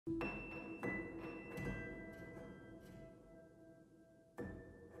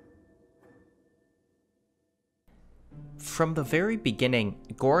From the very beginning,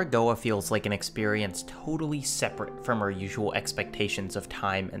 Gorogoa feels like an experience totally separate from our usual expectations of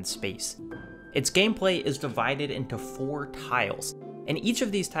time and space. Its gameplay is divided into 4 tiles, and each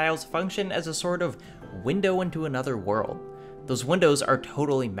of these tiles function as a sort of window into another world. Those windows are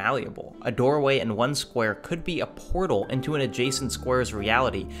totally malleable. A doorway in one square could be a portal into an adjacent square's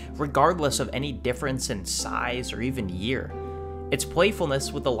reality, regardless of any difference in size or even year. Its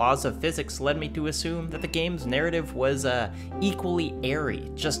playfulness with the laws of physics led me to assume that the game's narrative was equally airy,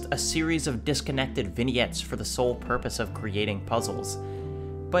 just a series of disconnected vignettes for the sole purpose of creating puzzles.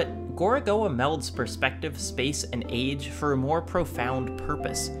 But Gorogoa melds perspective, space, and age for a more profound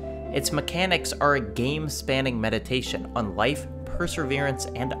purpose. Its mechanics are a game-spanning meditation on life, perseverance,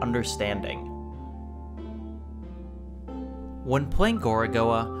 and understanding. When playing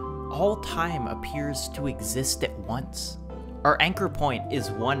Gorogoa, all time appears to exist at once. Our anchor point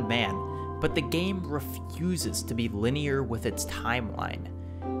is one man, but the game refuses to be linear with its timeline.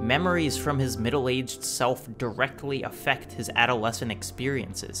 Memories from his middle-aged self directly affect his adolescent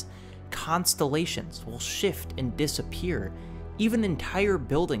experiences. Constellations will shift and disappear. Even entire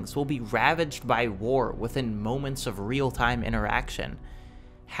buildings will be ravaged by war within moments of real-time interaction.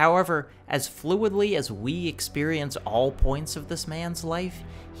 However, as fluidly as we experience all points of this man's life,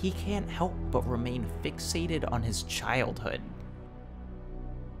 he can't help but remain fixated on his childhood.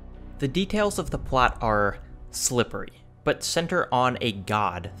 The details of the plot are slippery, but center on a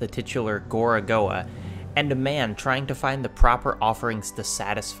god, the titular Gorogoa, and a man trying to find the proper offerings to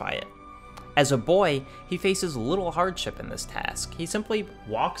satisfy it. As a boy, he faces little hardship in this task. He simply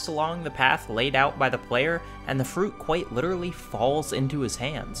walks along the path laid out by the player, and the fruit quite literally falls into his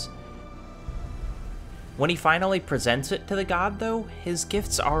hands. When he finally presents it to the god, though, his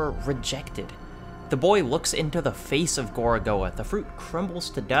gifts are rejected. The boy looks into the face of Gorogoa, the fruit crumbles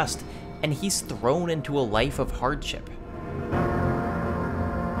to dust, and he's thrown into a life of hardship.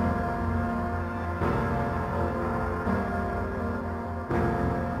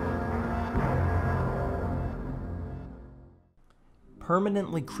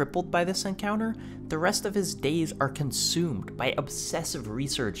 Permanently crippled by this encounter, the rest of his days are consumed by obsessive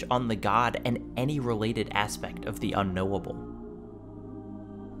research on the god and any related aspect of the unknowable.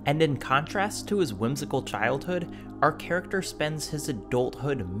 And in contrast to his whimsical childhood, our character spends his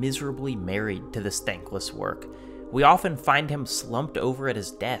adulthood miserably married to this thankless work. We often find him slumped over at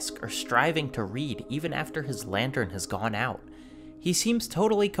his desk or striving to read even after his lantern has gone out. He seems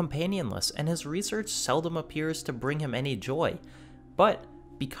totally companionless, and his research seldom appears to bring him any joy. But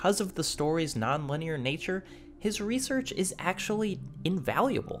because of the story's non-linear nature, his research is actually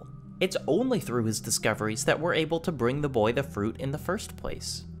invaluable. It's only through his discoveries that we're able to bring the boy the fruit in the first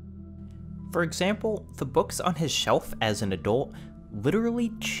place. For example, the books on his shelf as an adult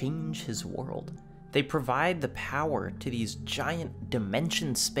literally change his world. They provide the power to these giant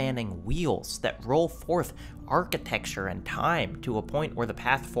dimension-spanning wheels that roll forth architecture and time to a point where the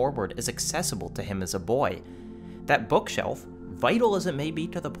path forward is accessible to him as a boy. That bookshelf, vital as it may be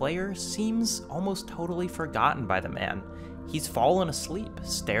to the player, seems almost totally forgotten by the man. He's fallen asleep,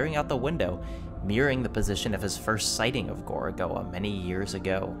 staring out the window, mirroring the position of his first sighting of Gorogoa many years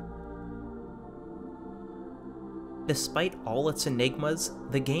ago. Despite all its enigmas,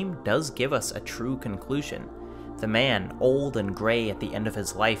 the game does give us a true conclusion. The man, old and gray at the end of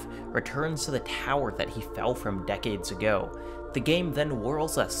his life, returns to the tower that he fell from decades ago. The game then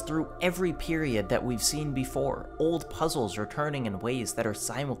whirls us through every period that we've seen before, old puzzles returning in ways that are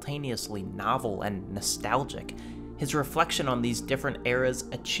simultaneously novel and nostalgic. His reflection on these different eras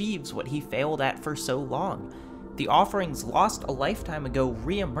achieves what he failed at for so long. The offerings lost a lifetime ago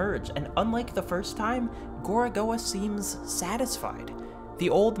re-emerge, and unlike the first time, Gorogoa seems satisfied. The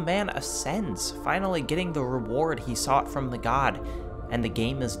old man ascends, finally getting the reward he sought from the god, and the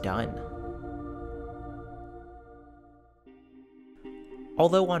game is done.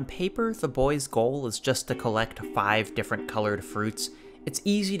 Although on paper the boy's goal is just to collect 5 different colored fruits, it's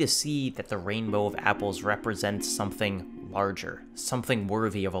easy to see that the rainbow of apples represents something larger, something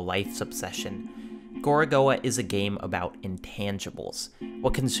worthy of a life's obsession. Gorogoa is a game about intangibles.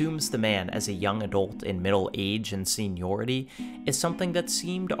 What consumes the man as a young adult in middle age and seniority is something that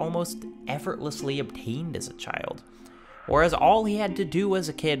seemed almost effortlessly obtained as a child. Whereas all he had to do as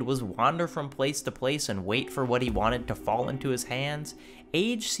a kid was wander from place to place and wait for what he wanted to fall into his hands,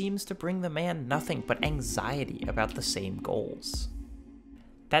 age seems to bring the man nothing but anxiety about the same goals.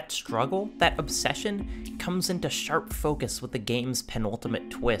 That struggle, that obsession, comes into sharp focus with the game's penultimate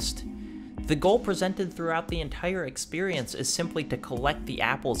twist. The goal presented throughout the entire experience is simply to collect the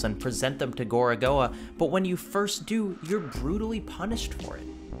apples and present them to Gorogoa, but when you first do, you're brutally punished for it.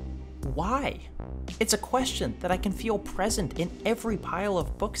 why? It's a question that I can feel present in every pile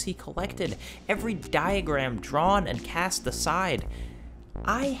of books he collected, every diagram drawn and cast aside.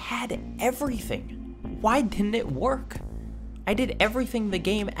 I had everything. Why didn't it work? I did everything the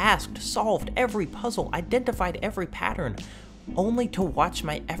game asked, solved every puzzle, identified every pattern, only to watch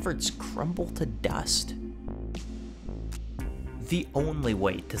my efforts crumble to dust. The only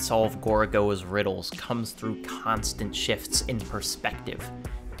way to solve Gorogoa's riddles comes through constant shifts in perspective.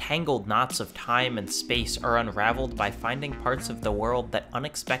 Tangled knots of time and space are unraveled by finding parts of the world that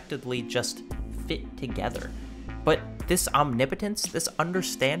unexpectedly just fit together. But this omnipotence, this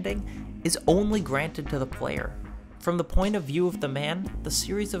understanding, is only granted to the player. From the point of view of the man, the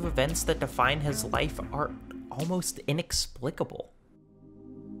series of events that define his life are almost inexplicable.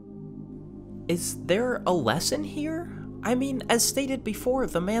 Is there a lesson here? I mean, as stated before,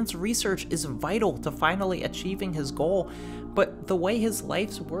 the man's research is vital to finally achieving his goal, but the way his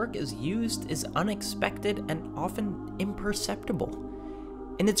life's work is used is unexpected and often imperceptible.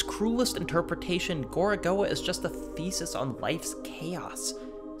 In its cruelest interpretation, Gorogoa is just a thesis on life's chaos.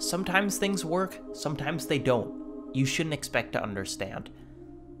 Sometimes things work, sometimes they don't. You shouldn't expect to understand.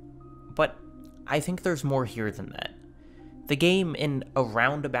 But I think there's more here than that. The game, in a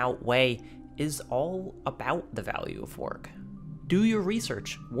roundabout way, is all about the value of work. Do your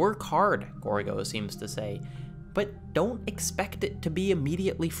research, work hard, Gorogoa seems to say, but don't expect it to be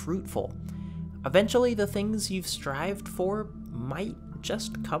immediately fruitful. Eventually, the things you've strived for might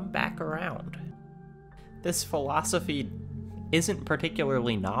just come back around. This philosophy isn't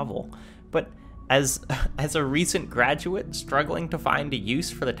particularly novel, but as a recent graduate struggling to find a use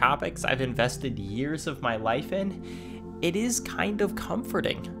for the topics I've invested years of my life in, it is kind of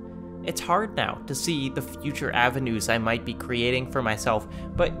comforting. It's hard now to see the future avenues I might be creating for myself,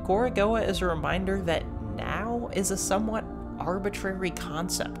 but Gorogoa is a reminder that now is a somewhat arbitrary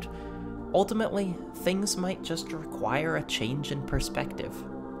concept. Ultimately, things might just require a change in perspective.